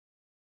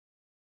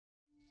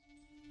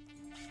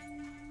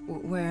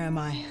Where am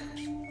I?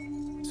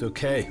 It's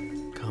okay.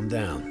 Calm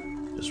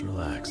down. Just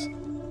relax.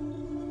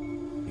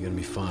 You're gonna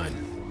be fine.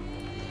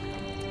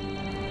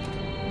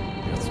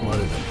 You got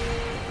smarter than.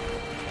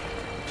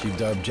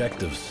 Achieved our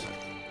objectives.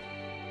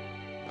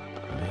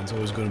 Man's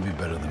always gonna be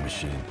better than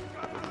machine.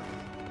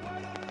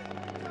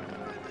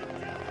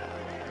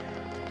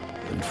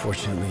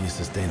 Unfortunately, you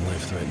sustained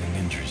life-threatening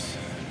injuries.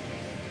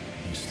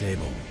 You're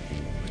stable,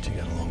 but you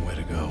got a long way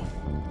to go.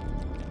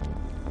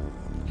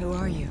 Who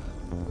are you?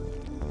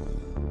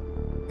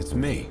 It's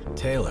me,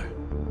 Taylor.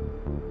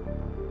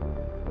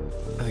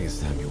 I think it's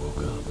time you woke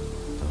up,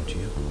 don't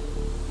you?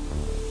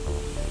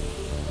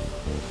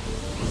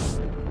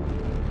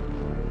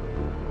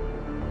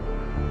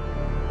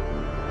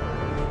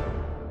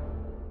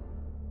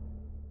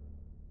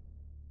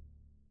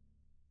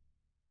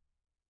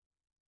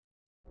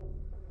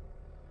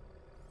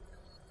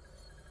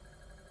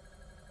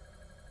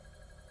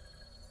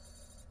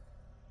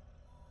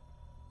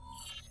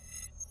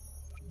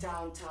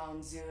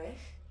 Downtown Zurich.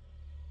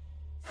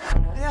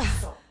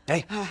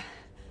 Hey.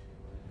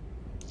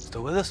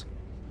 Still with us?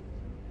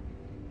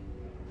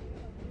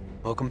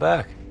 Welcome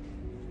back.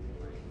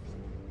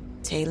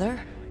 Taylor?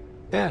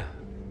 Yeah.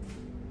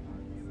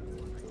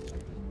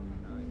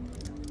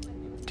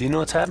 Do you know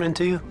what's happening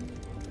to you?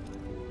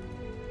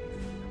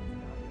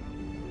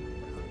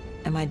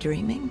 Am I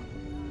dreaming?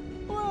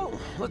 Well,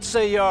 let's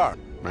say you are,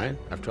 right?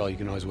 After all, you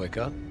can always wake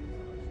up.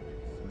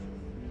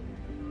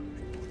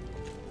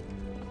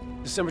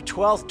 December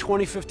 12th,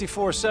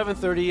 2054,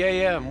 7:30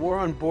 a.m. We're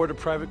on board a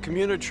private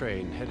commuter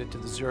train headed to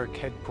the Zurich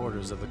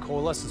headquarters of the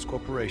Coalescence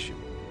Corporation.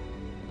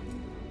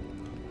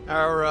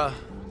 Our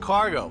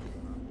cargo,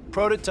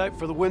 prototype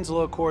for the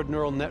Winslow Accord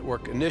Neural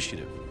Network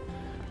Initiative.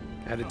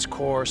 At its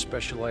core,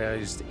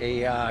 specialized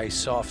AI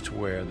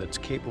software that's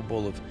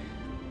capable of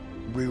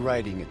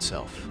rewriting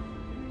itself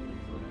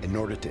in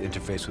order to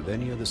interface with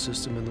any other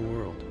system in the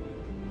world.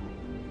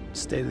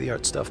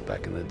 State-of-the-art stuff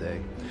back in the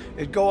day.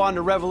 It'd go on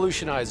to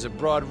revolutionize a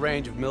broad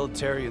range of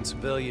military and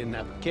civilian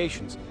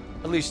applications.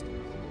 At least,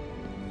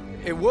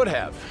 it would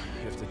have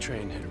if the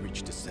train had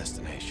reached its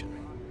destination.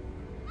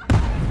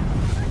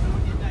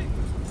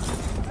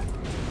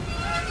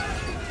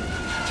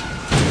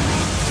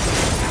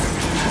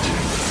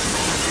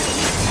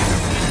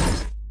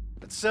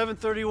 At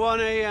 7:31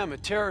 a.m., a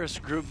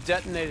terrorist group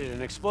detonated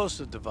an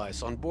explosive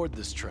device on board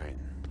this train.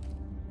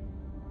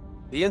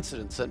 The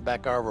incident sent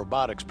back our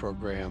robotics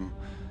program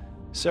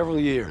several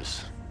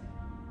years.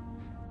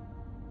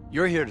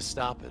 You're here to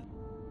stop it.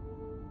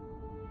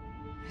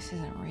 This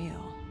isn't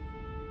real.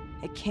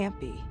 It can't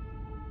be.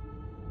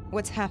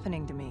 What's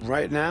happening to me?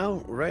 Right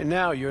now,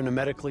 you're in a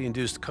medically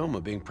induced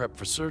coma being prepped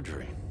for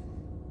surgery.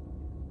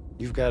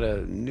 You've got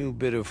a new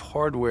bit of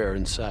hardware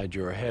inside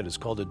your head. It's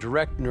called a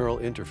direct neural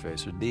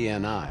interface, or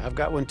DNI. I've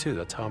got one too.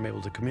 That's how I'm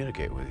able to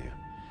communicate with you.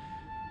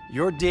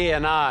 Your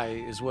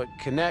DNI is what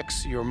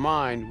connects your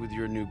mind with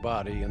your new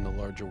body and the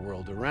larger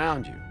world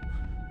around you.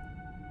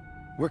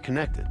 We're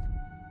connected.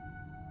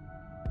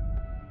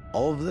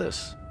 All of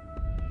this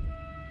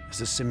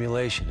is a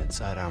simulation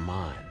inside our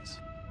minds.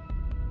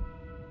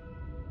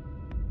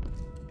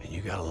 And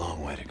you got a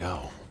long way to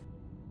go.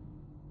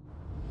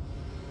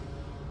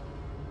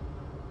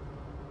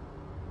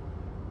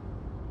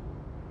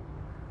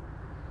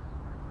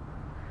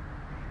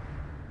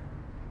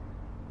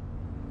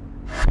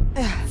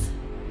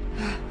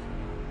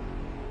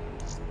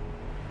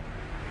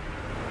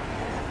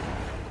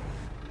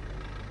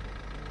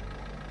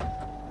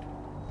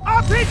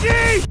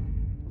 RPG!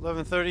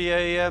 11:30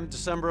 a.m.,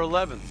 December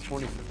 11th,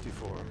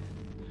 2054.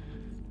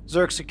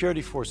 Zurich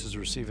security forces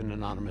receive an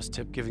anonymous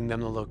tip giving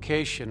them the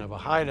location of a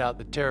hideout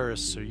the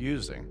terrorists are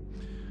using.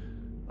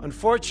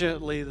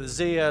 Unfortunately, the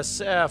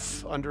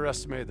ZSF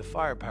underestimated the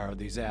firepower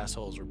these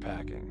assholes were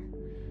packing.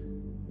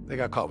 They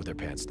got caught with their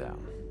pants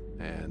down,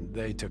 and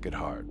they took it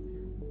hard.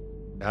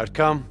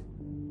 Outcome?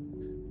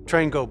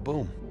 Train go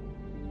boom.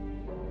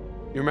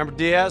 You remember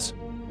Diaz?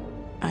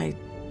 I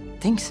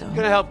think so.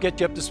 Gonna help get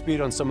you up to speed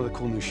on some of the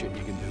cool new shit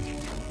you can do.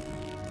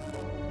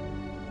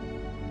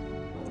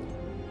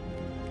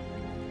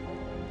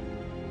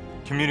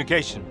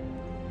 Communication.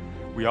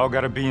 We all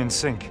gotta be in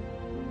sync.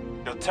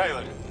 Yo,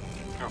 Taylor,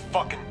 you're a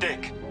fucking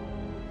dick.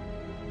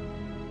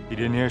 You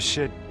didn't hear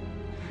shit?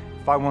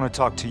 If I want to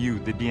talk to you,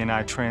 the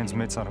DNI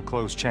transmits on a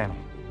closed channel.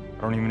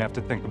 I don't even have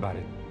to think about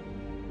it.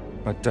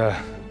 But,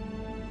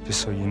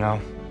 just so you know,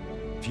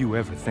 if you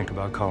ever think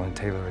about calling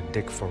Taylor a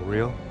dick for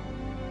real,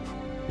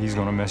 he's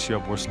gonna mess you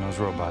up worse than those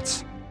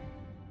robots.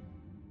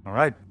 All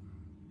right?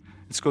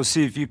 Let's go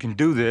see if you can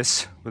do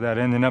this without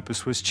ending up a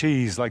Swiss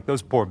cheese like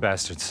those poor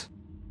bastards.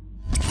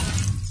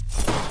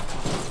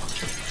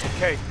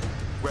 Okay,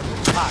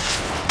 weapons hot.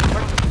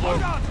 Break the floor.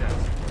 Hold on, Jess.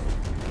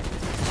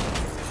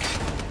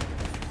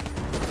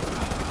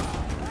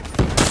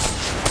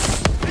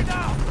 Get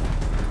down!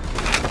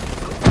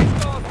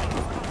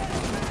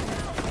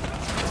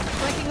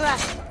 Breaking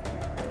left.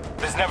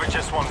 There's never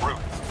just one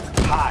route.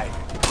 High,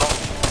 low,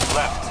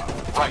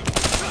 left, right.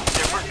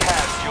 Different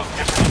paths yield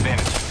different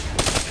advantages.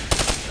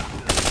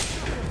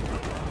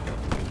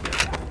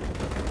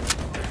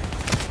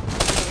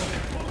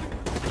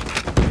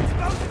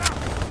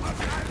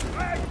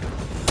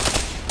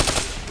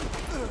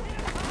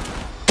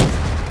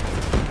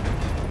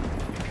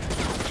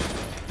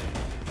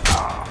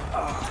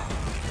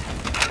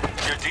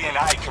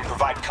 DNI can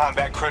provide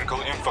combat-critical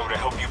info to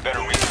help you better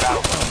read the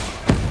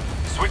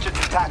battlefield. Switch it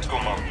to tactical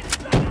mode.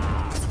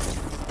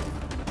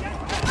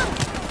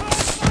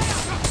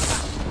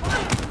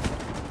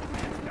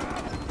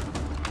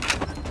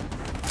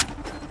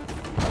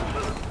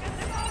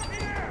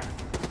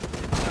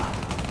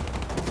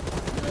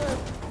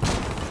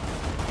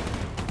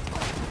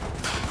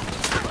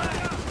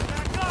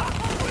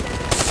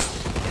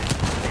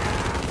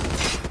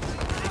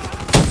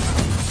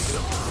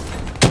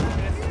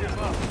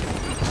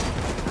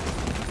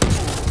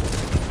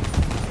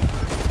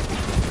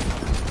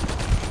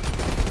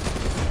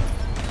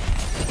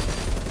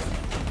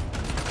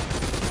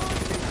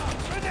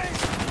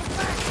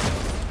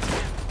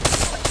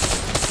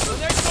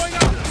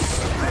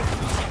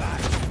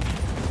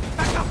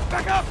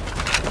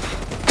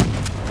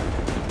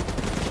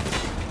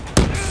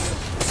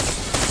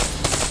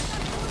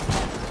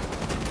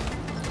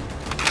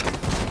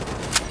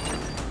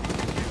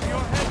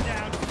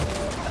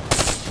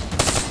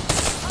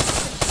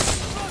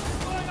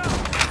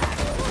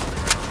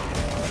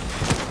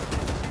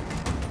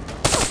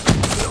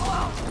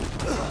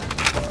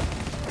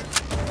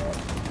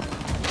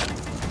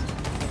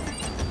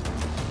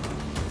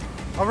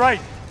 All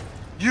right,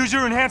 use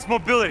your enhanced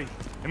mobility.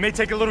 It may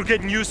take a little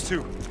getting used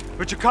to,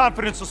 but your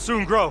confidence will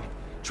soon grow.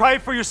 Try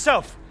it for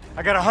yourself.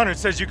 I got a hunter that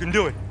says you can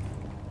do it.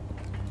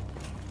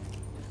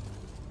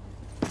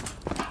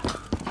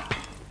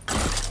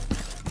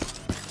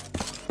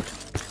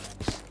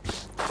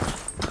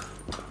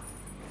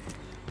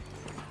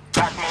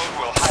 Back mode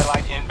will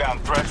highlight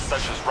inbound threats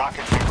such as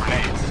rockets and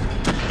grenades.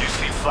 You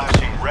see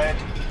flashing red,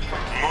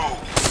 move.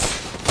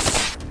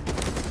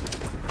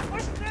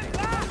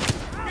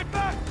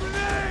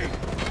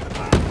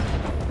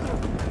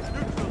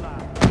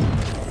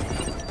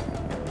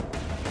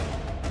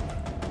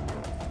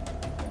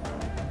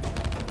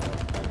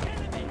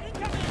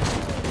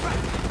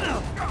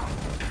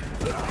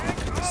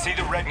 See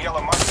the red and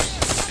yellow markers?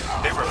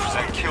 They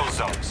represent kill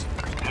zones,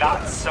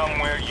 not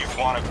somewhere you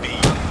want to be.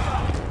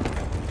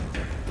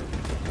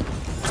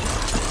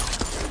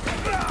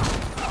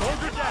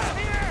 Soldier down!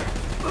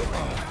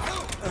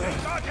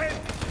 Got him!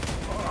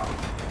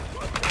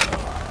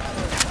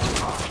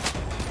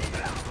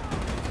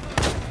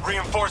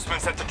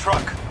 Reinforcements at the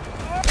truck.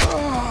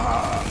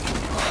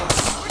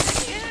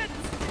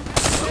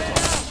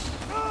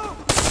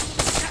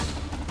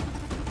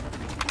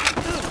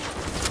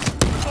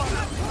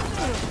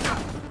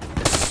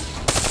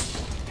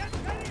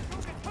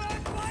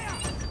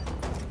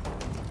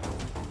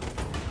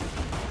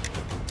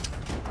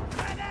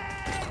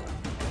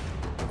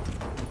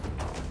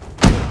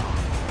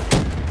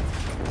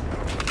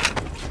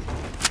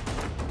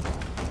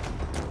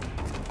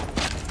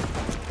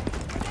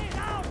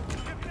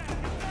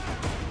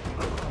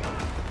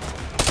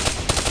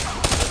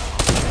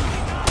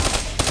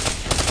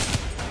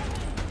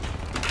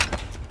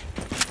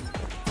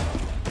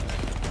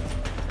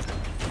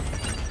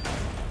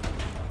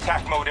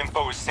 Attack mode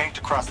info is synced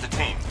across the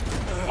team.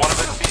 One of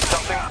us sees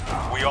something,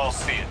 we all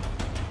see it,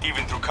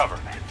 even through cover.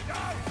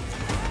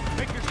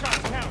 Make your shots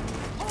count.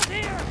 Hold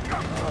here!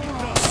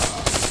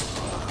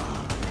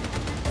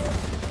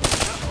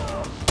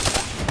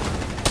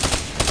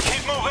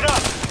 Keep moving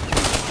up!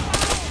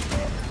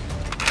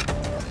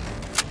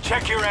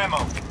 Check your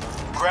ammo.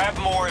 Grab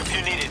more if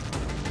you need it.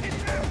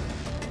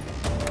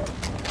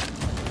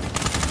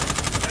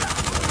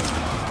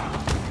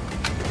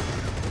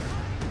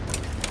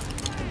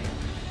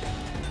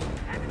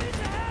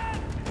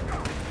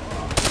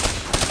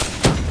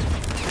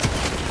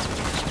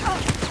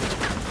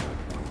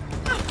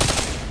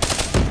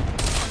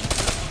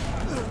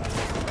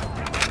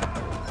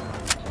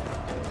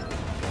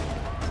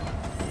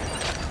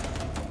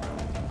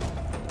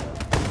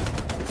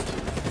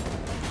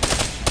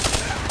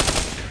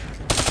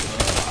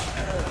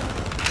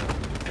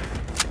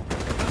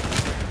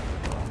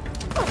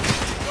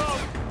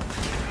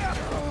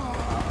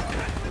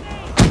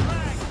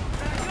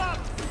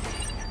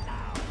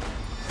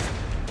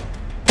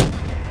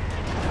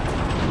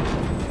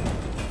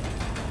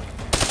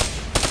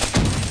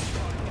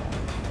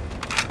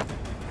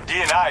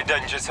 DNI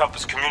doesn't just help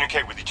us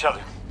communicate with each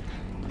other.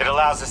 It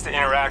allows us to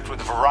interact with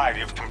a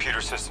variety of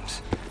computer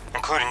systems,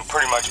 including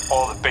pretty much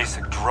all the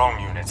basic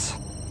drone units.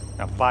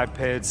 Now,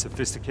 bipeds,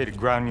 sophisticated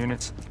ground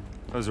units,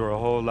 those are a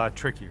whole lot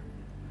trickier.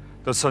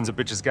 Those sons of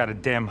bitches got a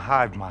damn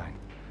hive mind.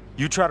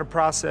 You try to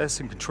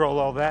process and control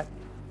all that,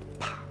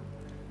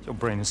 your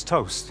brain is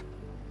toast.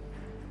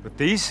 But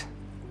these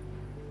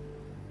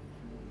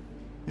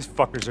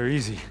fuckers are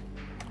easy.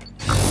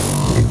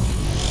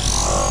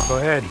 Go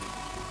ahead.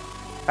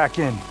 Hack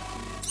in.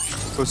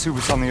 Go see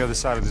what's on the other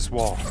side of this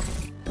wall.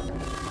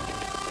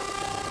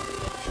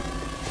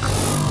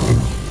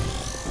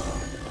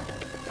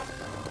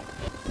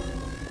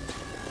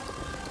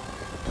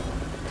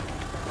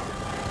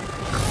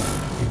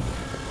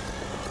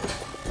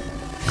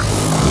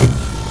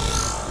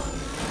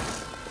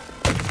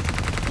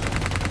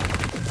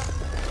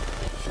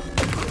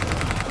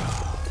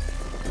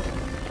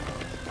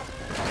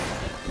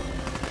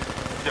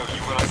 Yo,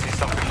 you wanna see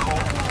something cool?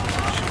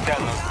 Shoot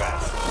down those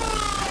bats.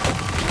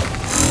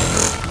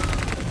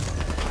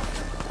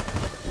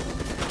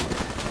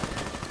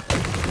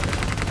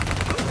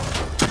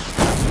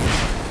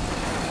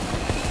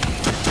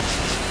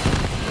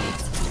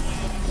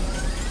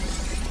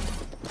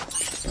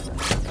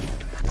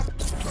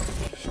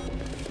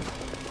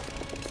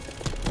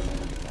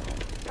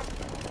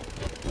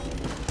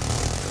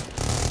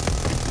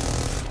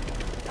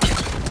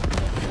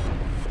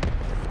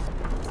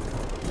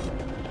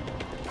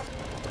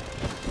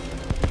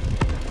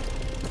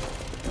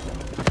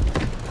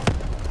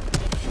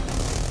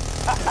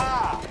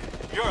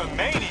 You're a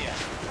maniac.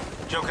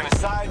 Joking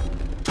aside,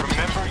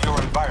 remember your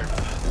environment.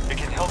 It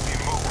can help you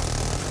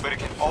move, but it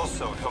can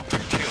also help you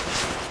kill.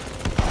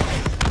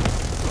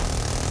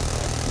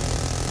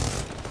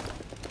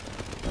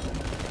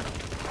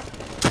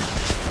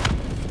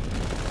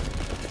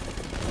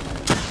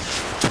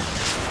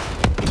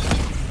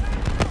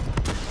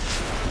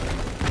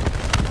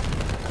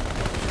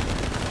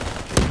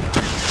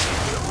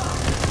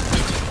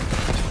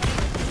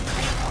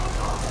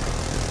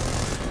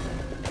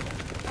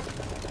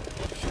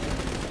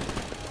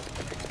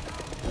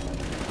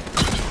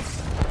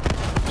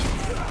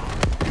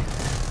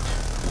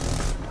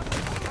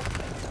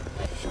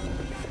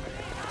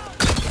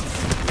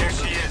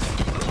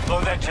 Blow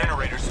that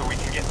generator so we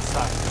can get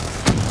inside.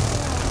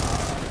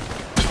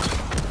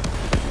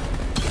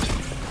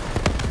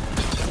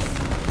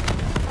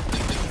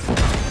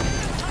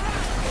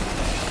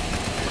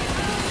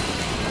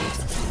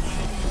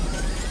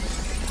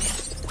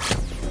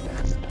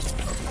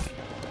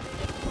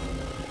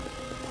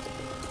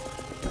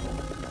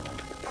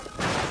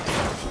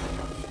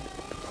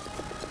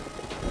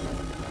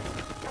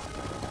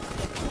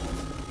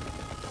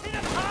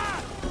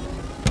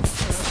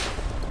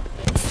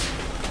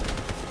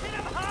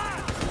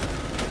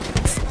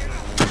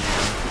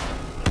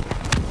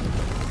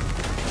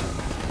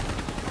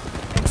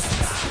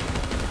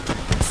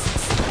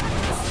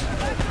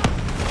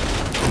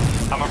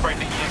 I'm afraid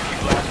the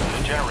EMP blast from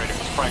the generator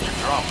was fried your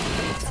drum.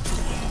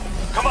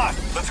 Come on,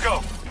 let's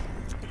go!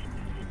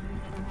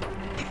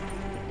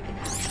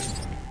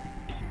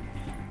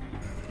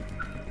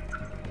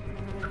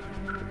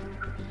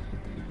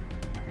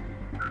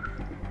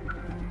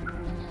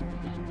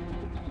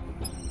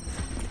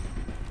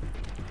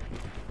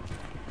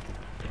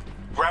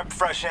 Grab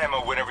fresh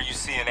ammo whenever you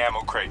see an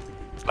ammo crate.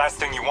 Last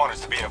thing you want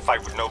is to be in a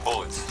fight with no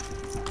bullets.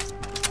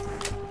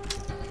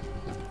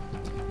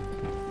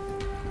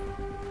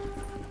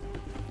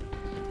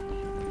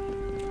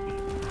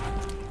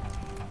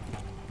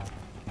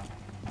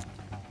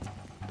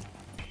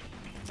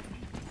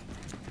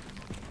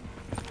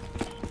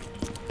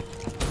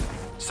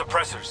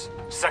 Suppressors,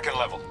 second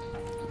level.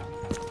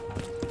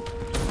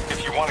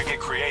 If you want to get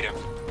creative,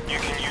 you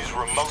can use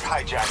remote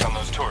hijack on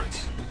those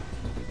turrets.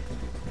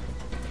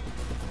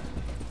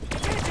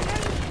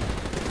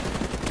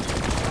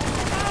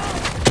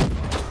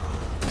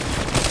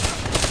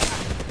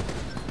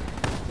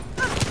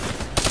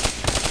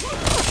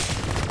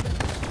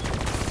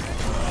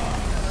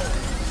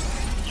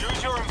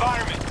 Use your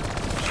environment.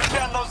 Shoot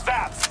down those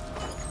vats.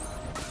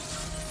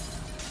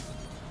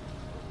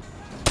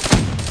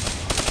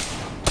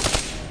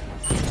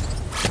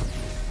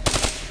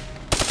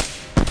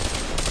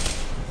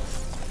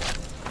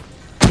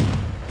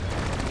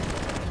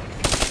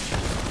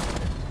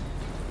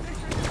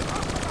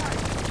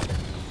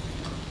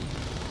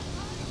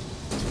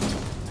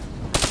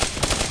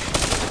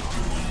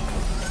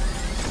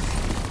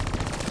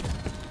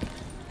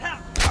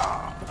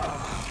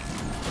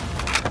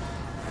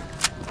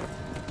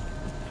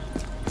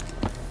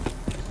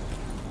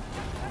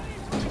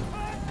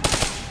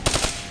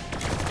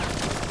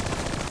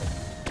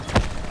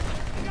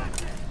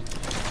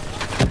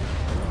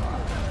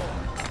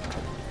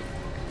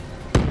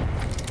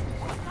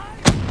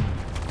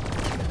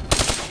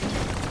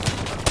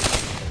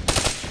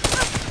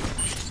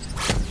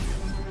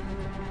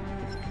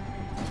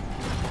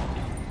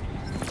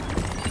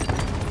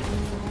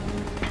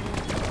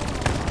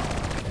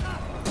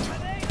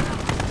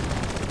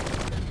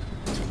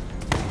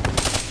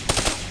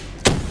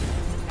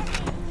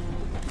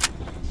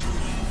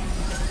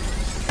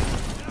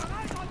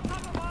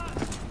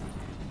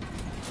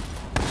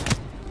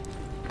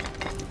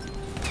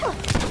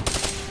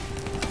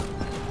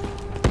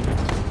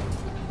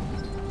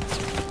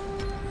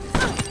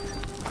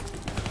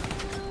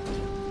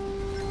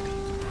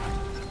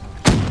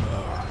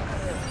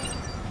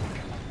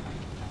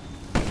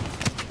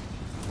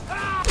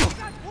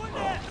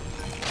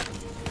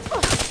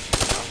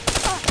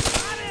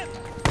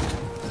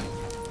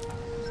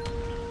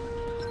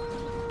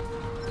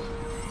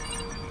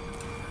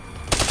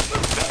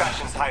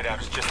 Faction's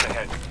hideout is just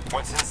ahead.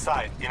 Once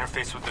inside,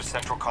 interface with the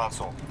central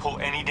console. Pull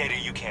any data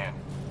you can.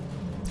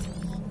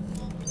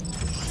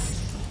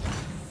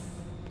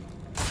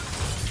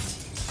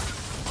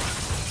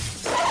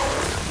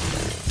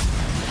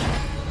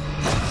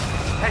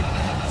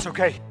 Hey, it's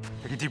okay.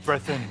 Take a deep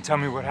breath in and tell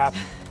me what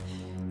happened.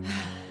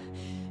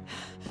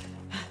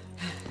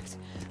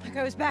 I like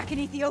I was back in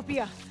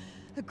Ethiopia.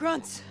 The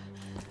grunts.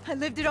 I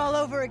lived it all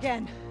over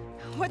again.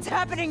 What's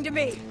happening to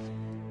me?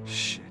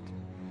 Shit.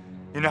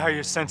 You know how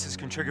your senses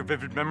can trigger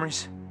vivid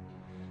memories?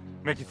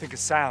 Make you think of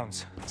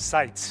sounds,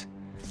 sights,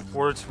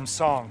 words from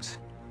songs.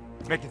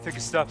 Make you think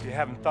of stuff you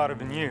haven't thought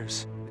of in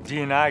years. The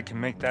DNI can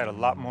make that a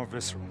lot more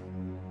visceral.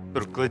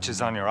 Little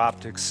glitches on your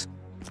optics,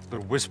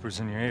 little whispers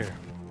in your ear.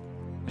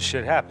 This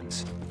shit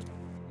happens.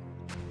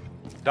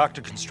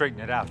 Doctor can straighten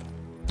it out.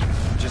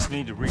 You just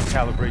need to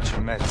recalibrate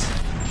your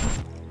meds.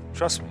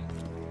 Trust me,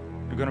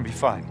 you're gonna be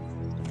fine.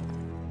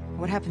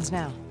 What happens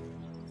now?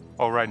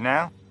 Oh, right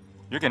now,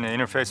 you're gonna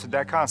interface with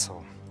that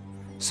console.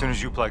 As soon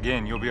as you plug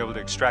in, you'll be able to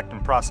extract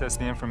and process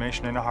the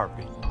information in a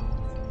heartbeat.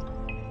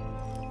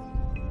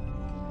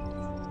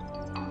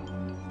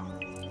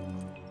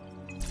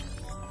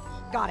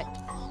 Got it.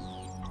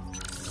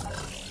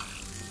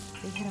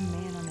 They hit a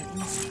man on the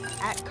inside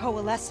at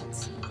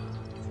Coalescence.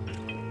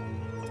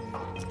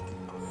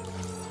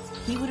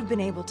 He would have been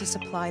able to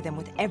supply them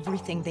with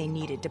everything they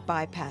needed to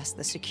bypass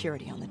the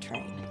security on the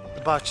train.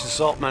 The botched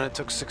assault, man, it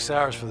took 6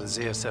 hours for the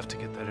ZSF to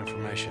get that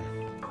information.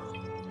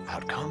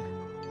 Outcome?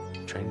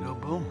 Train go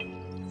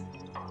boom.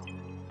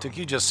 Took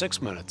you just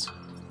 6 minutes.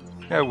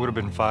 Yeah, it would have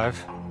been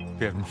 5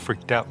 if you hadn't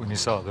freaked out when you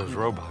saw those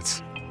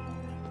robots.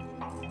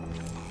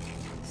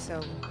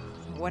 So,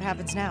 what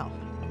happens now?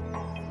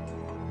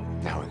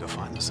 Now we go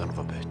find the son of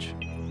a bitch.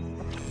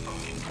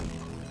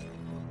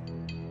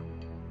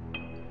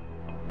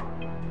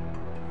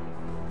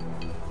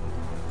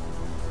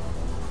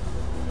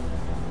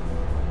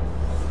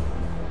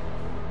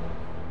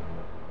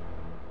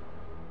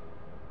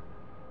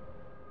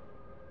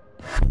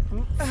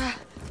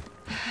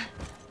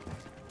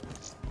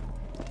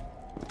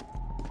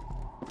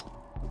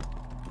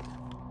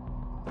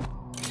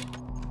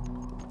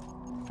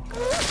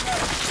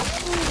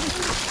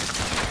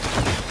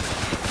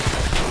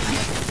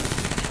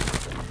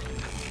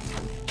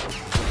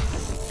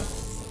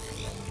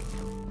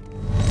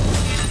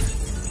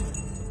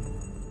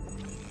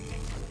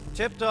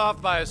 Tipped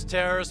off by his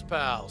terrorist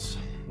pals.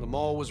 The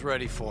mole was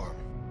ready for him.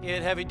 He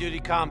had heavy-duty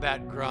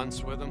combat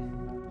grunts with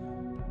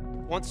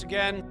him. Once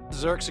again,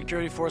 Zerg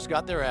security force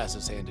got their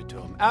asses handed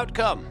to him.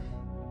 Outcome.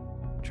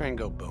 Train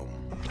go boom.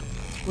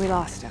 We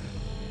lost him.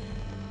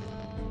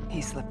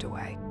 He slipped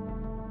away.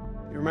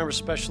 You remember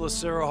Specialist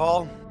Sarah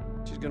Hall?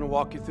 She's gonna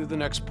walk you through the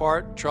next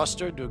part. Trust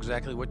her, do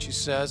exactly what she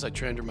says. I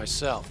trained her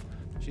myself.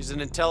 She's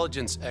an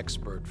intelligence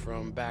expert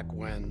from back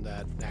when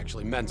that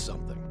actually meant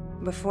something.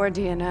 Before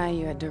DNI,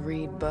 you had to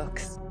read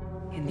books.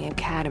 In the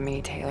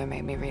academy, Taylor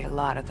made me read a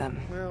lot of them.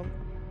 Well,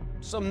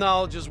 some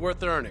knowledge is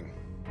worth earning,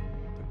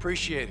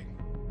 appreciating.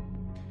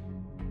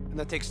 And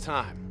that takes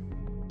time.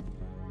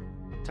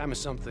 Time is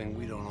something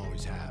we don't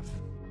always have.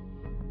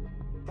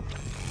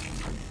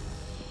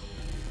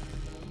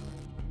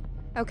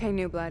 Okay,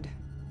 New Blood.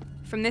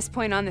 From this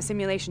point on, the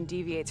simulation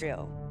deviates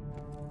real.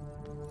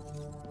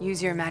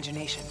 Use your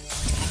imagination.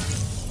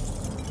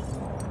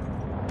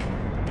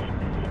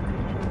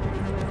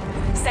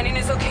 Sending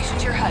his location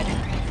to your HUD.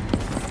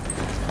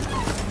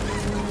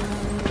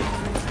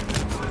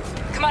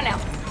 Come on now,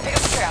 pick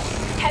up the trail.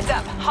 Heads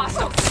up,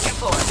 hostile, second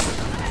floor.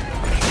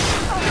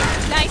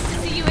 Nice to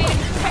see you,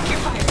 Aiden. Check your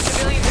fire.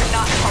 Civilians are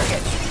not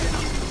targets.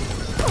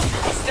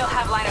 I still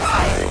have line of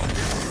sight.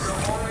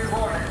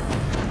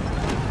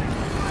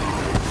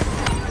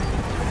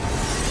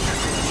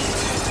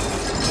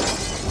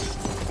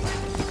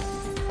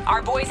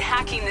 Our boy's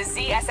hacking the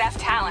ZSF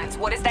talents.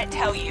 What does that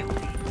tell you?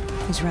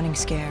 He's running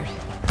scared.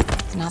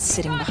 He's not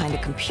sitting behind a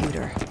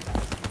computer.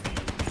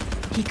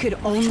 He could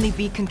only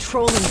be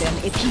controlling them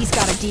if he's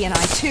got a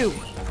DNI too.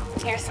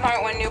 You're a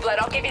smart one, New Blood.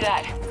 I'll give you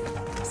that.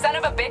 Son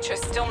of a bitch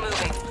is still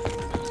moving.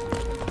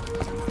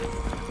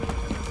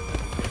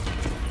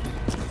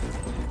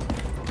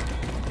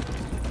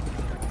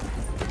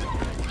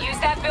 Use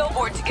that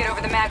billboard to get over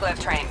the maglev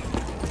train.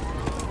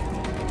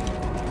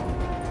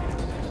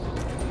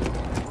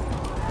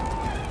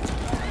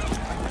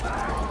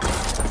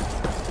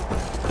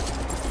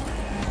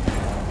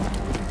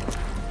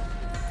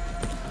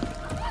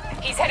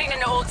 He's heading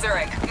into Old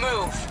Zurich.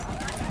 Move.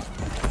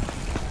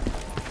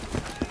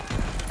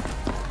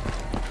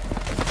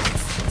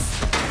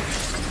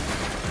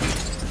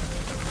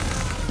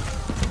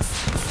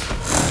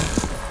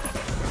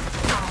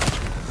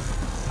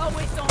 Oh,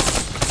 it's on.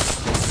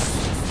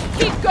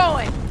 Keep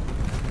going.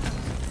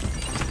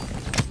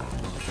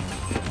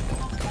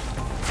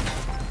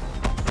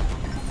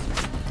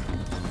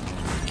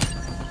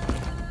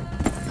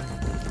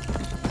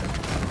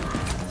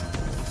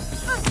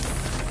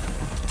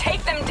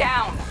 Take them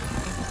down.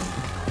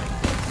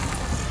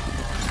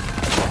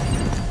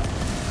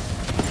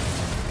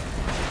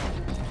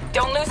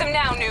 Don't lose him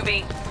now,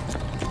 newbie.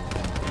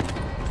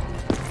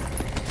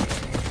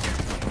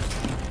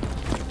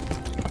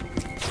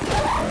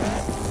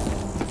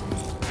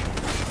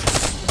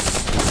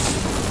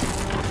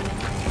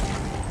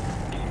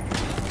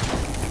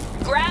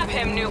 Grab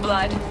him, New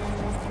Blood.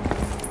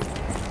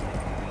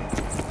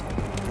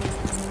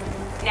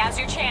 Now's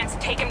your chance.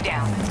 Take him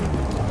down.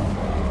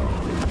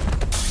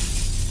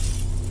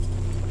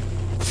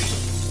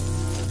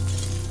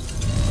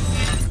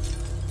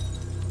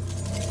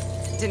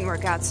 Didn't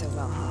work out so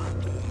well, huh?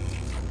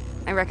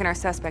 I reckon our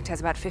suspect has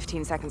about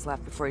 15 seconds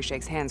left before he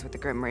shakes hands with the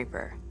Grim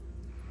Reaper.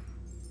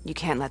 You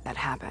can't let that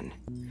happen.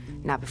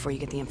 Not before you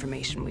get the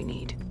information we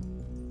need.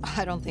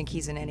 I don't think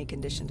he's in any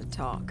condition to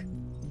talk.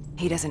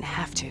 He doesn't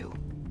have to.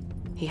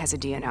 He has a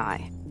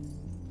DNI.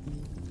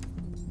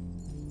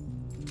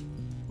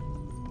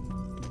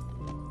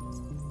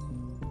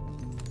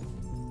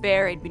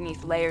 Buried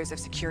beneath layers of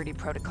security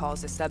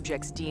protocols, the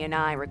subject's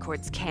DNI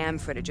records cam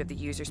footage of the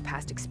user's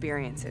past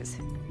experiences.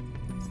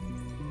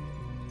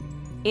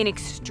 In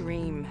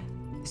extreme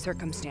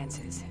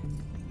circumstances,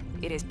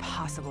 it is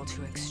possible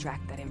to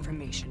extract that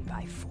information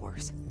by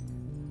force.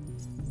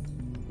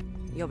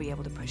 You'll be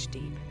able to push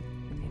deep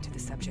into the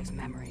subject's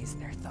memories,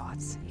 their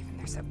thoughts, even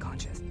their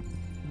subconscious.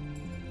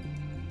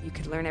 You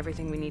could learn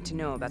everything we need to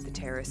know about the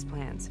terrorist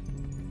plans.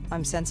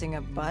 I'm sensing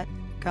a butt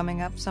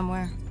coming up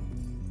somewhere.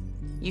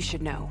 You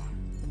should know.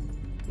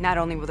 Not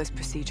only will this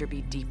procedure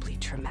be deeply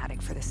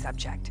traumatic for the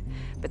subject,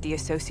 but the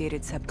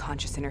associated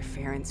subconscious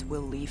interference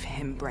will leave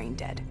him brain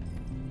dead.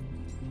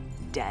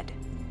 Dead.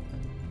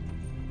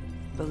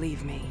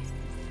 Believe me,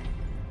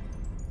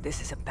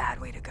 this is a bad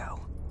way to go.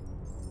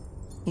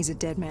 He's a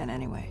dead man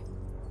anyway.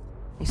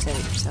 You said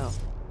it yourself.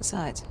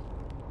 Besides,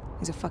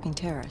 he's a fucking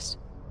terrorist.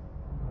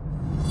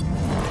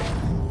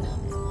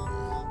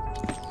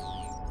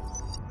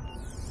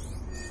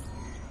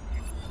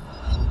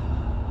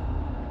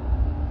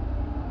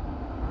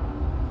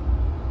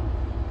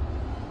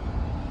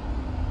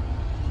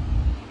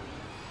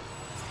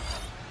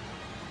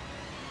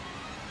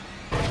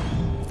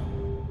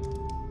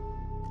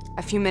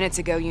 A few minutes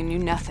ago, you knew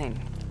nothing.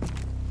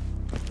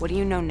 What do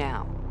you know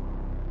now?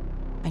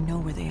 I know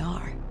where they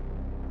are.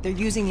 They're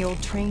using the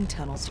old train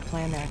tunnels to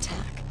plan their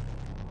attack.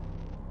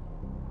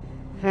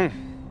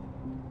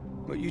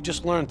 What you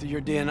just learned through your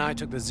DNI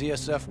took the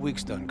ZSF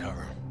weeks to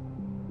uncover.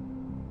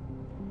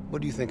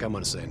 What do you think I'm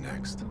gonna say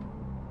next?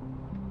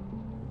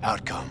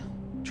 Outcome.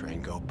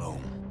 Train go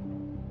boom.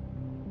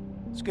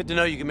 It's good to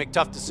know you can make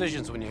tough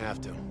decisions when you have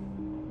to.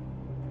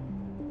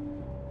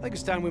 I think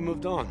it's time we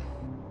moved on.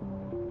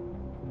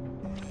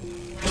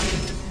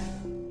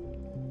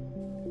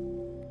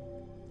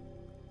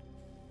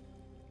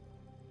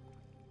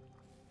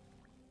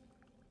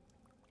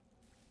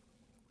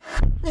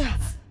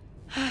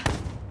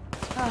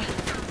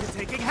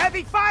 Taking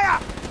heavy fire!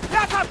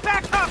 That's a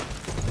backup!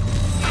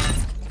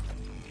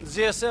 The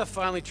ZSF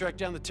finally tracked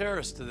down the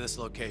terrorists to this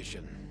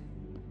location.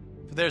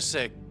 For their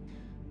sake,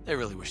 they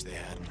really wish they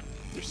had.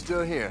 You're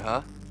still here,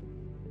 huh?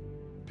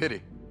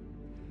 Pity.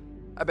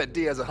 I bet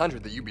D has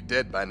 100 that you'd be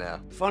dead by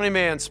now. Funny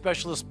man,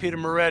 Specialist Peter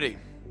Moretti.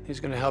 He's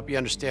gonna help you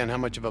understand how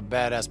much of a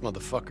badass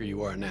motherfucker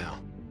you are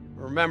now.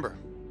 Remember,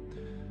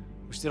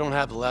 we still don't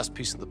have the last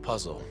piece of the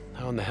puzzle.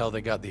 How in the hell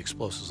they got the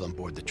explosives on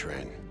board the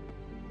train?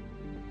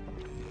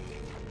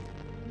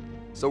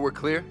 So we're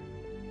clear?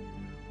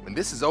 When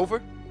this is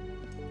over,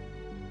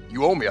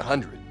 you owe me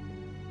 100.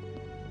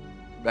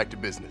 Back to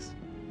business.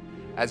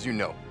 As you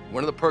know,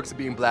 one of the perks of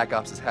being Black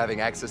Ops is having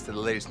access to the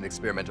latest in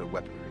experimental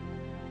weaponry.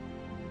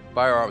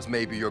 Firearms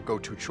may be your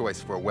go-to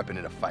choice for a weapon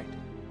in a fight.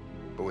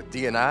 But with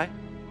DNI,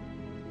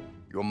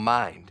 your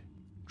mind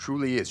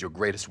truly is your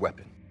greatest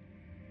weapon.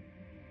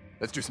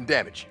 Let's do some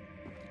damage.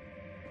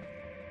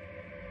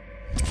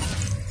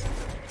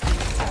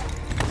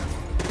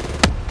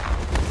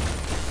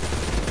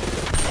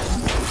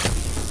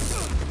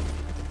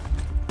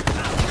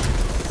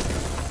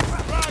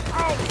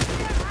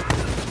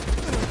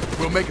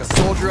 We'll make a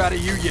soldier out of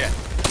you yet.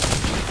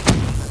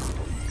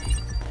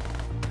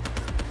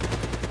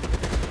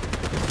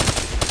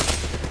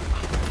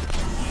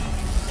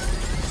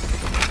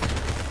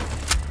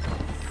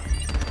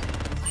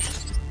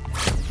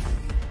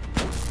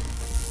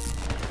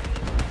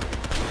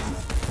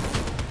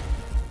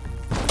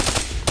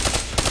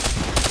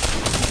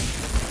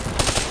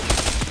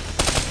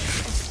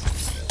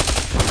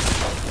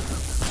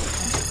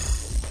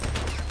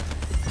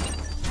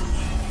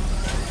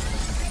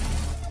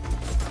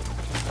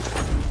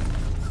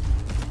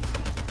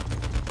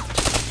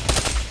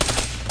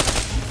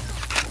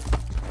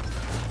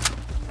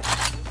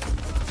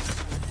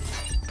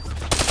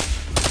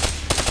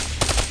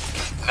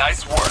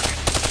 Nice work.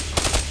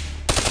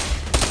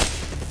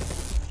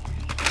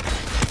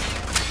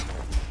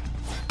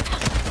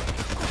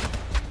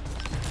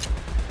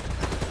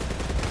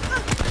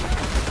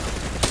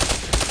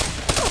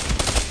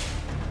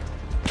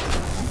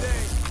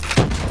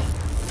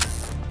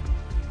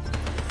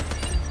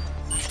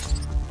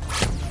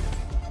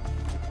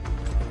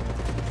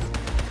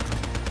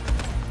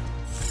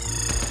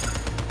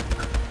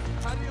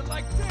 How do you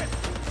like this?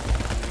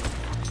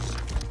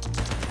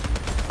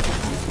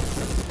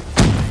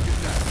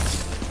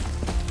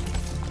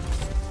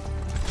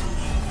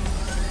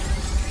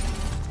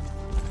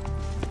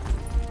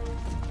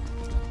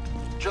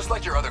 Just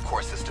like your other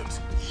core systems,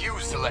 you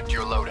select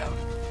your loadout.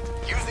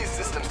 Use these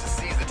systems to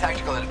seize the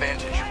tactical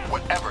advantage,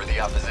 whatever the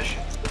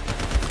opposition.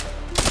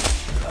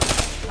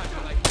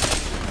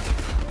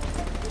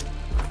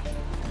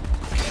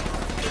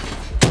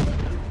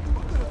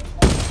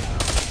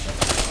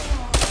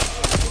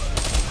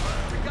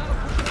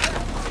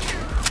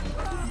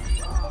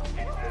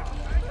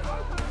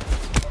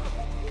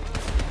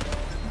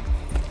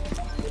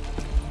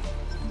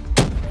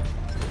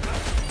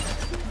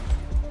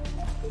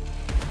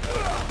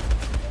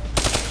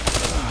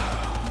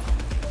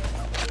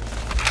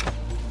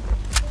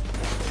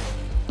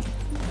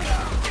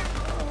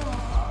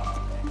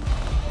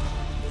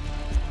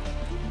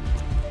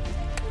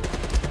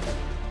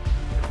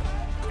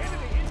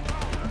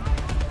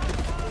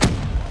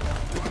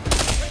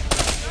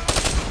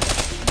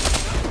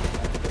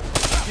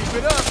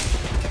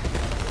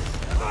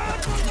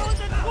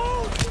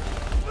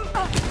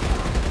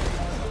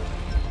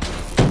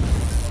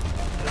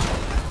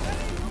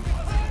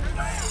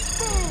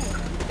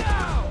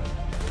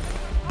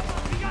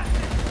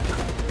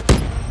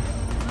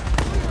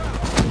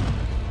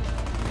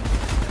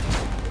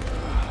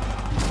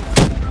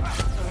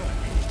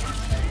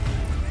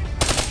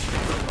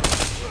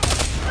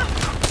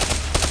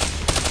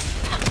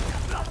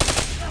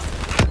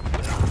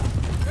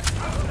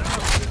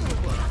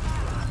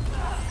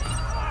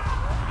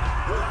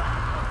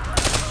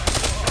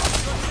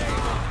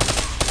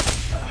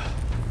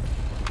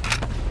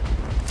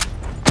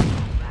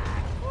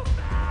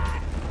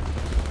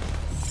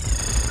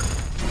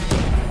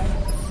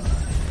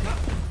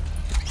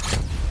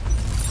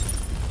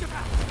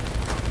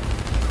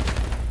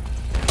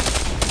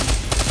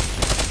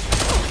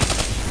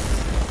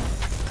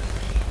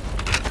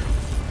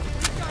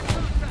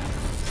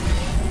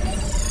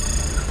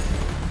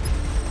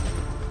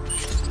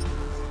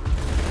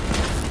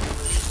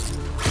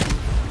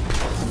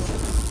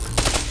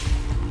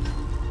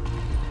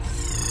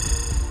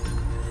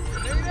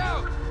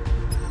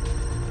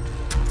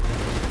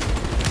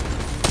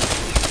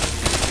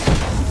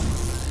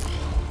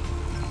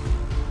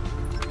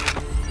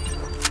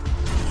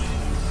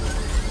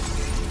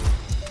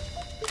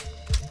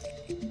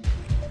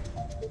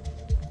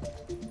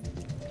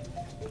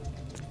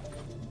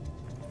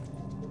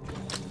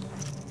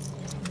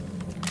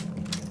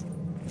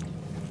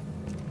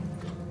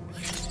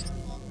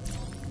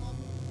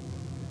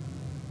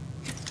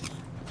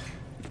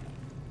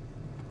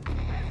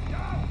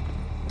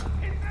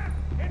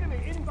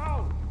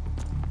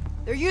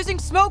 They're using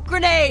smoke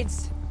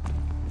grenades!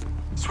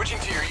 Switching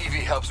to your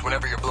EV helps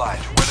whenever you're blind,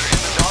 whether in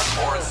the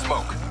dark or in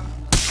smoke.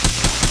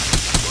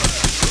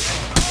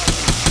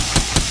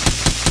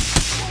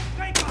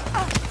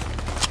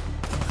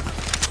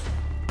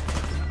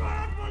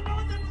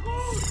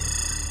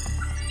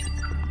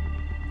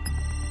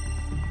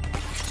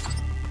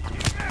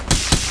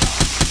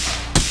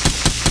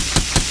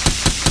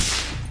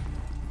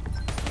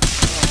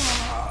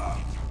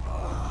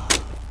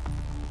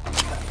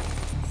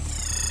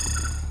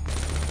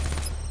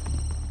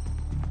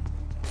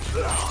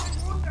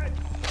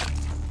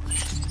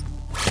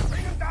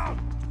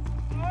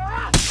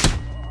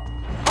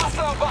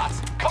 Hostile bots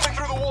coming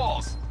through the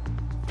walls.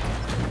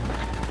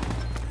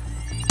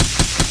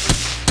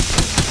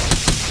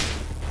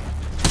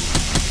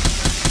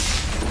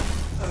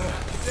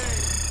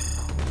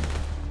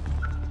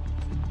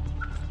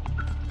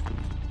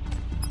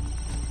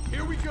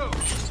 Here we go.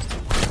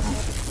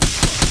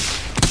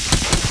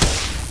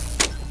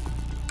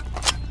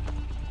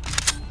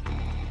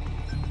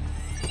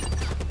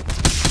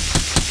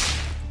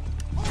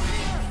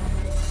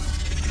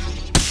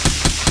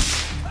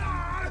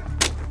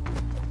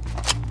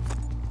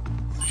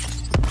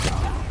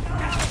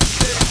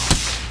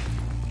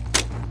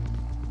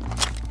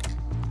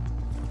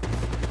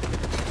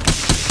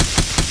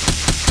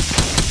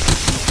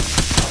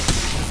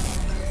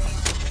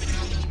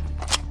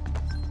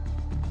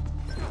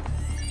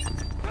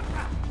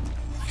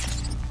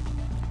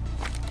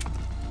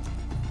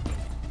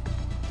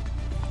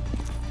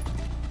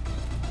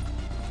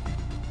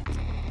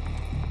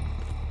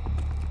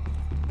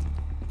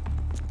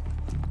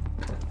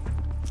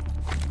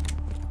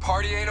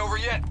 Party ain't over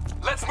yet.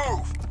 Let's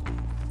move.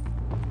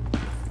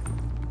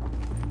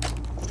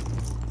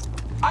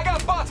 I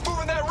got bots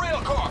moving that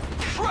rail car.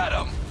 Shred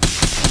them.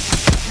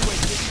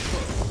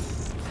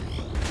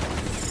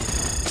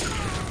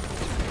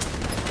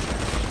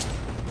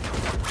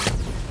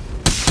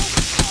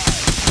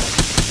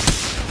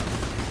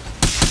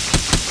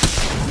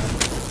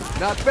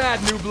 Not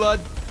bad, new blood.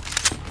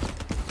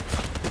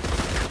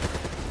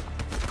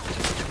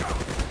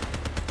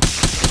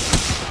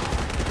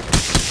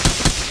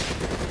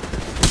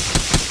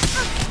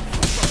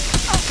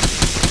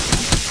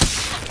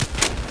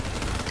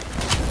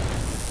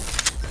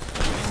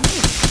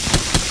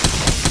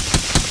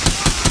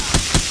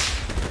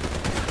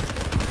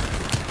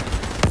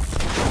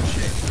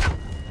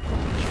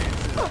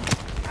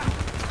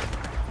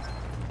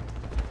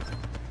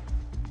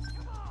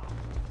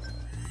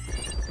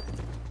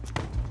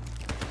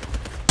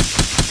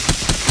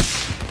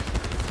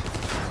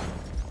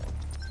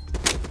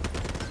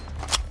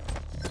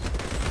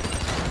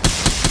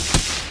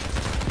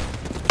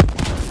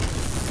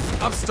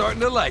 I'm starting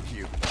to like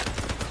you.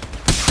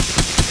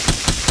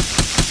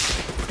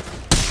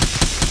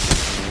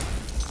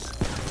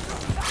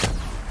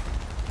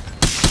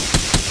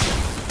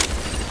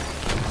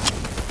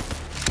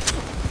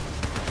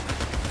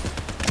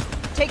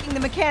 Taking the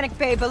mechanic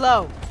bay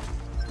below.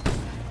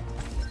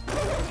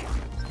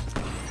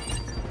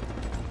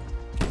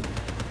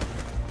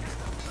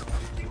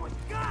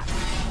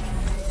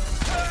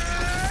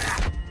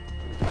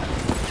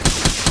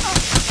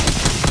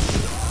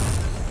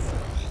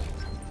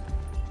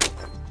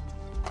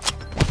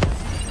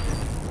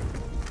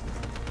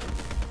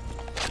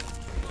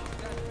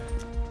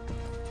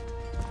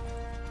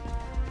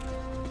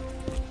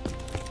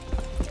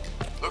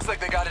 Looks like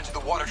they got into the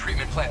water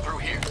treatment plant through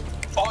here.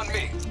 On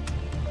me.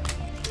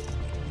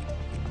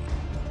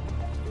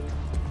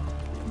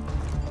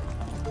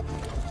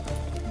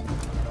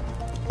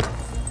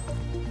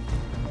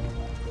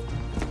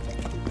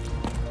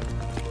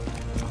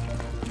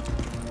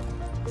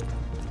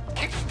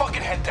 Keep your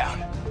fucking head down.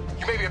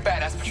 You may be a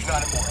badass, but you're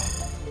not immortal.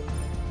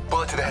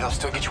 Bullet to the head will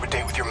still get you a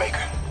date with your maker.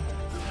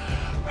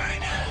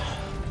 Right.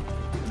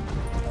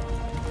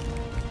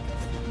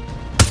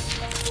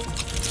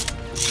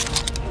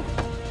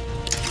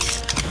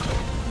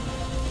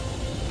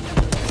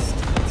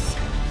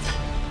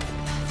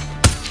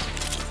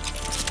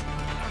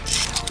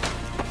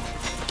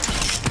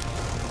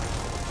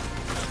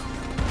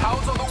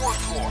 Hound's on the work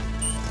floor.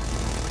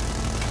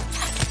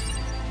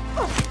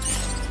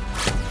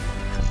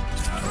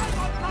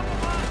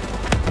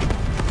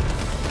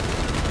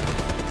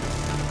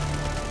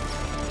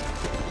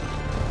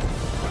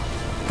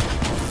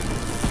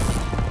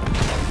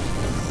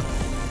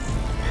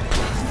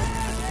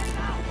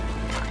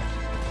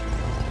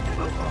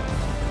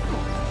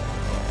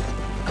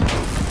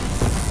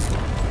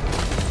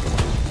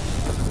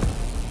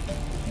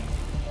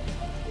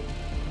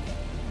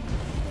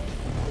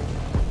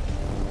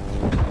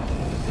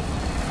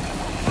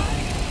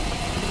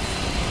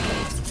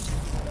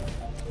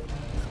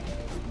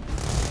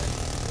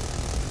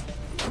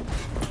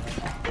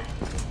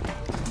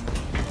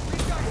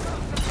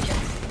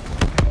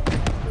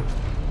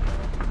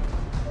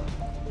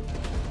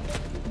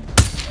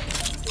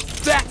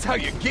 That's how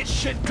you get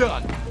shit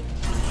done.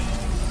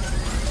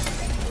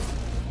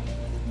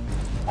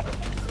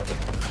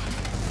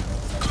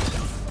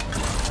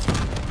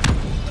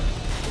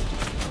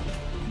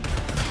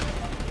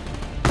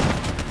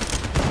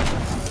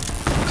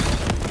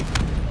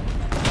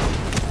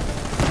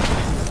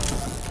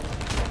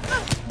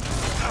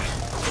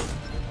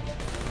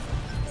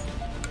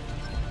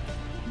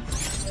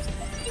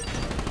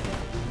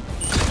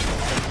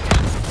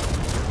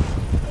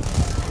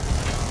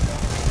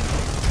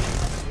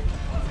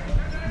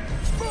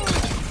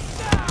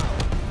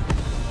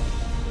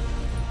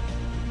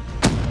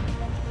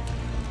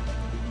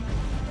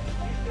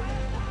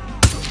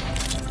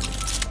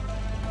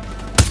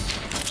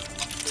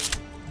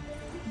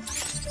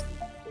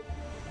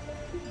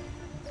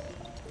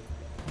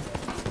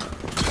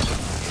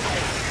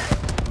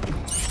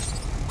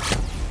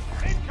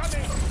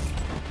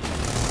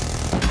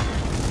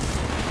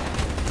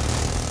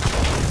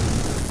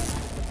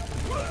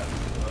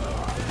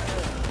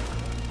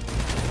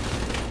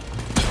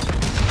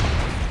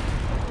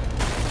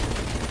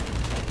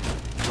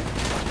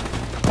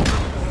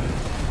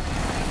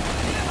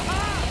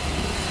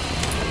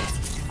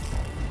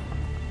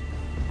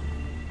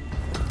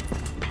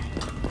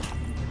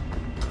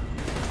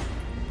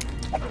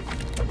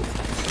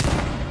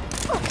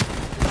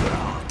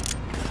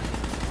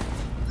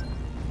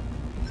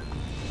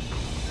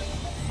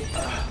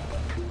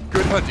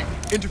 Hunting,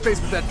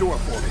 interface with that door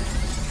for me.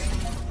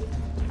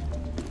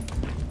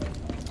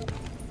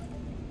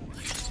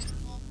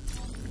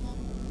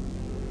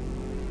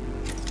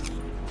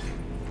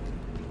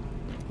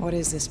 What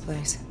is this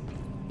place?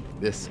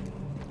 This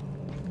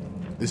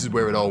is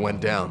where it all went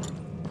down.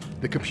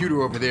 The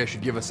computer over there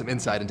should give us some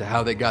insight into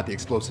how they got the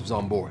explosives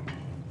on board.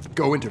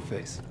 Go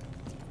interface.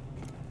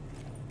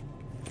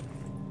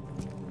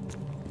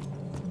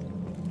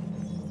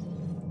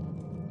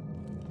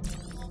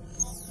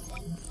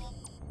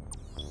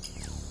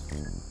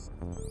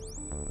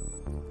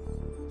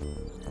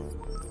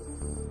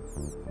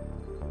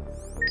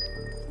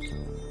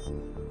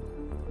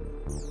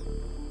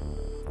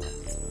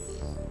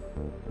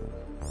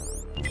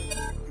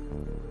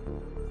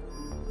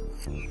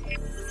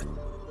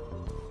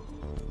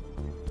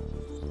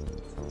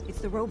 It's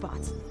the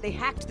robots. They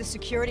hacked the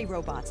security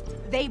robots.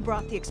 They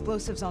brought the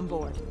explosives on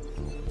board.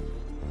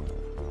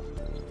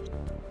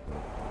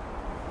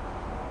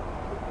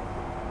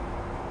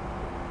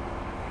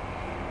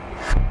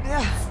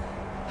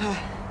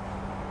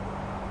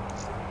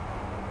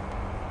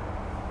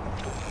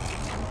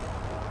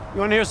 You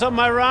want to hear something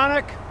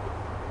ironic?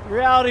 The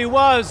reality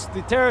was,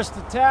 the terrorist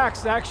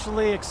attacks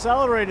actually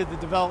accelerated the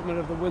development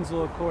of the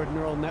Winslow Accord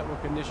Neural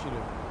Network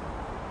Initiative.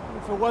 And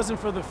if it wasn't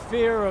for the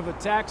fear of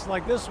attacks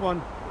like this one,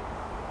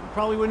 we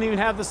probably wouldn't even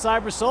have the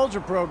Cyber Soldier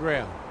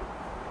program.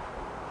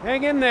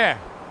 Hang in there.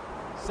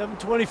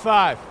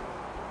 7:25.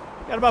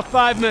 Got about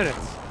 5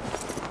 minutes.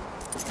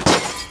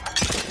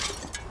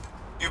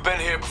 You've been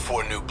here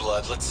before, New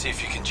Blood. Let's see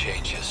if you can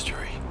change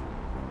history.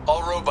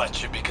 All robots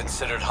should be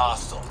considered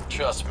hostile.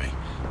 Trust me,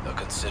 they'll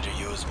consider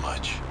you as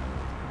much.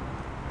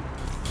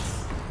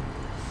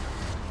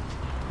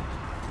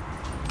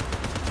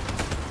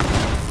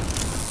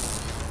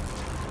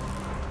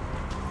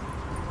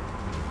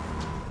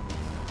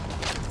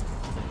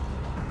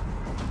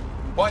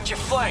 Watch your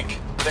flank.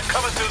 They're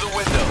coming through the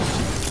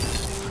windows.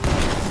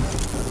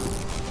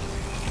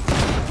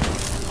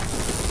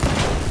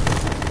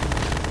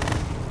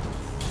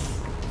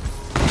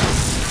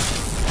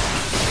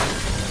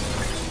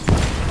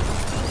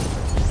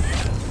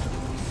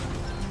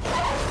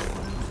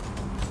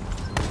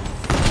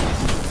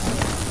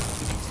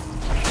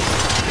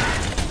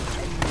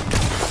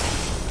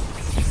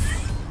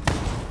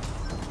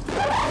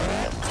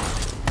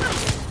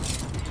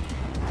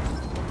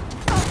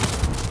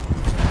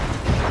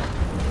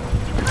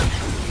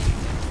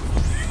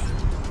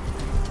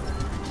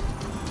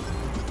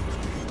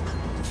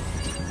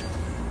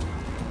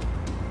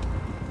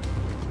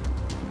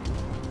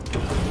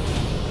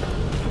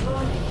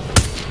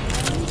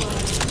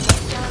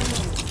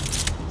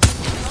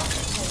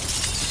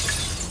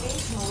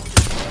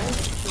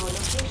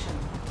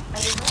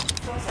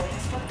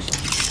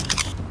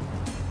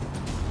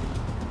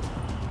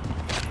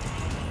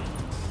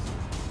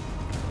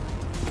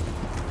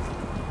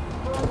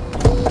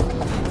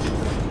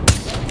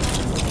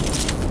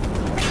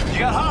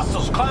 You got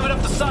hostiles climbing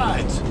up the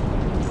sides.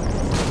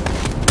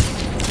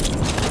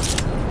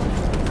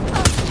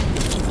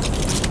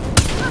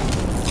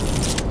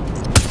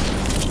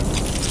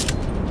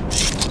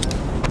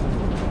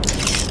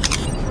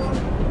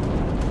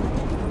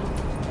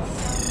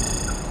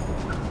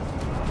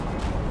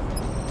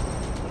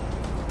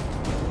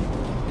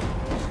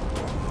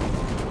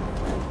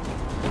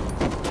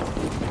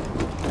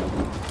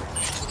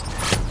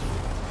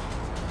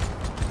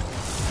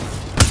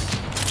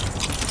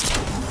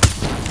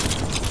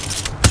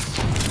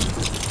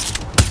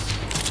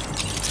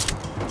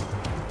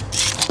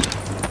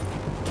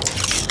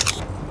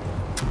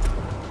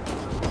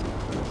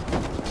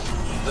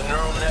 The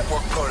neural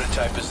network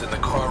prototype is in the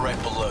car right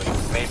below you.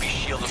 Maybe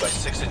shielded by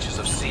 6 inches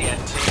of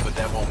CNT, but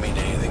that won't mean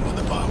anything when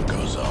the bomb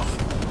goes off.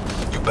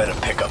 You better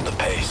pick up the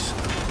pace.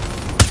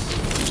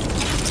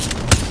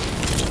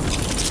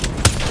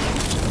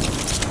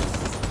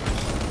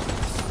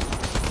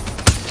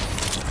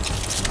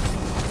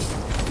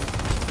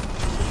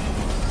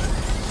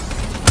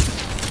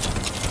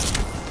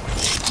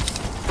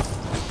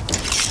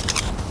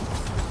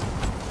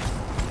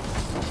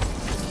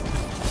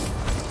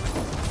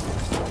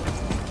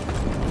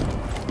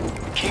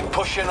 Keep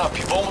pushing up.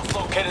 You've almost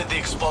located the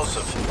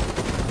explosive.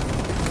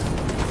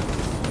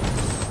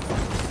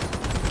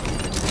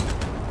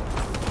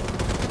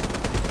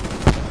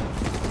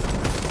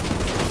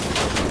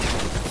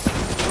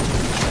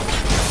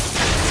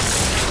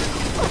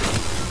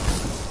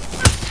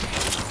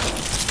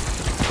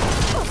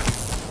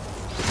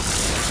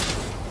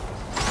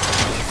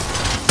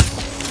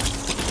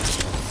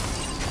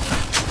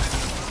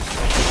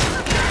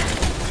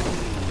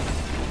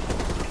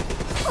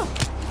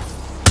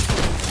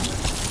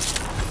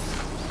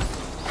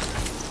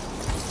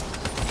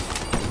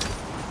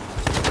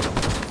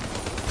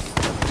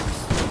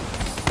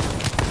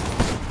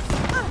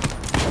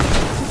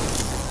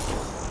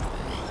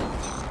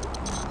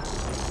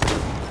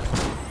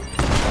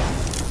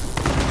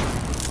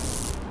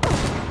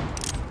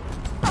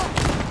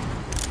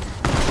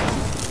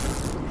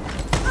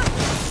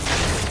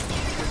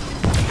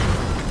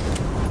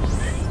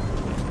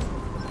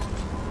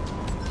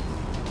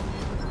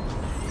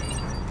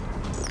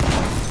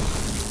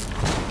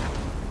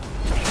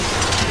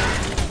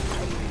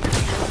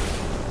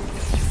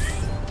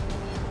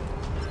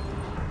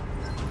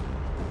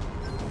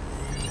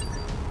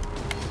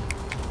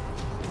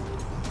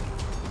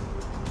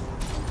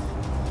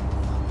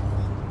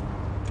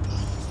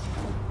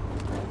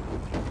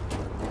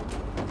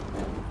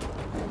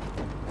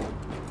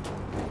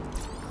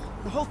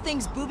 whole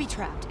thing's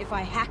booby-trapped. If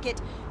I hack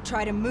it,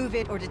 try to move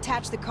it, or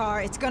detach the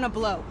car, it's gonna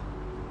blow.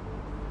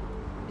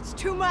 It's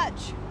too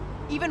much.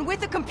 Even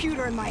with a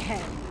computer in my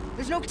head.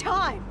 There's no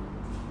time.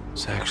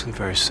 It's actually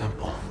very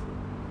simple.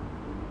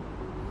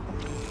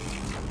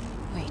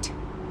 Wait.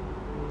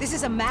 This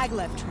is a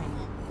maglev train.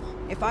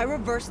 If I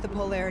reverse the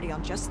polarity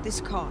on just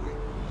this car...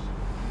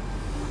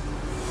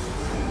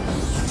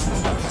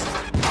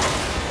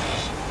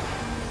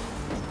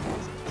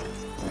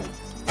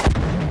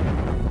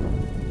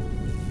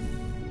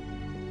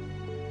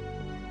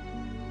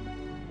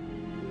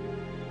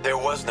 There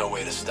was no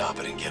way to stop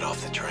it and get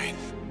off the train.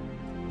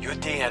 Your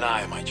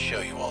DNI might show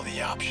you all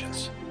the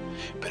options,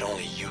 but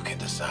only you can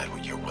decide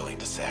what you're willing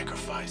to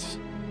sacrifice.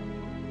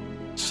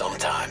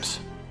 Sometimes,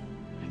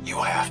 you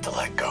have to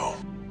let go.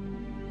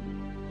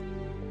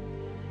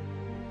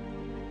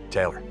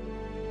 Taylor,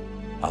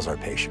 how's our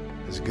patient?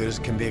 As good as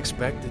can be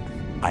expected.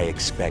 I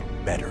expect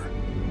better.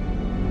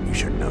 You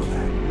should know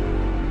that.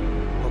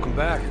 Welcome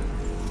back.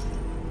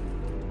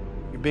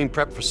 You're being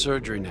prepped for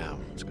surgery now.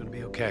 It's gonna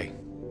be okay.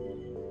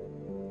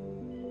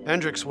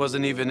 Hendricks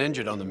wasn't even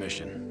injured on the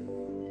mission.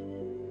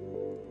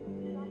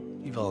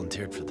 He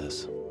volunteered for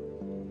this.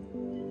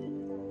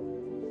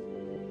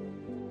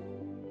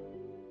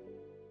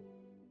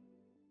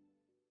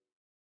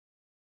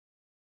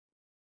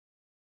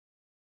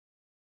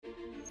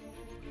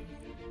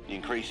 The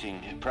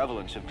increasing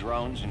prevalence of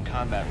drones and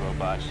combat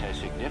robots has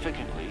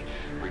significantly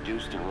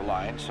reduced the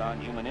reliance on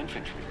human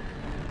infantry.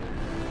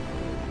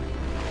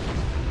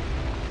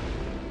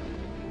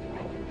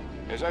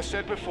 As I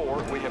said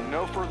before, we have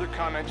no further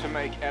comment to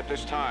make at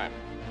this time.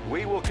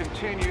 We will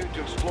continue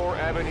to explore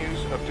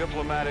avenues of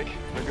diplomatic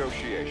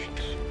negotiations.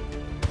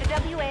 The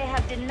WA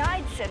have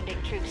denied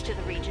sending troops to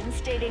the region,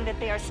 stating that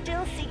they are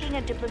still seeking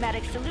a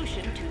diplomatic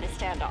solution to the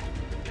standoff.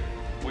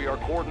 We are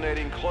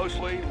coordinating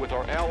closely with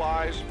our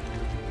allies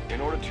in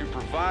order to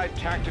provide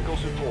tactical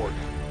support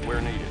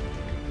where needed.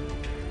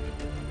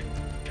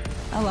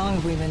 How long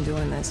have we been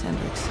doing this,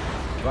 Hendricks?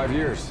 5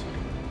 years,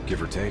 give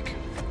or take.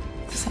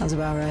 Sounds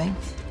about right.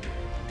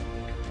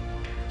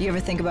 You ever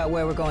think about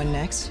where we're going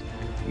next?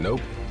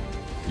 Nope.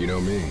 You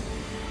know me.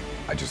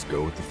 I just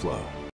go with the flow.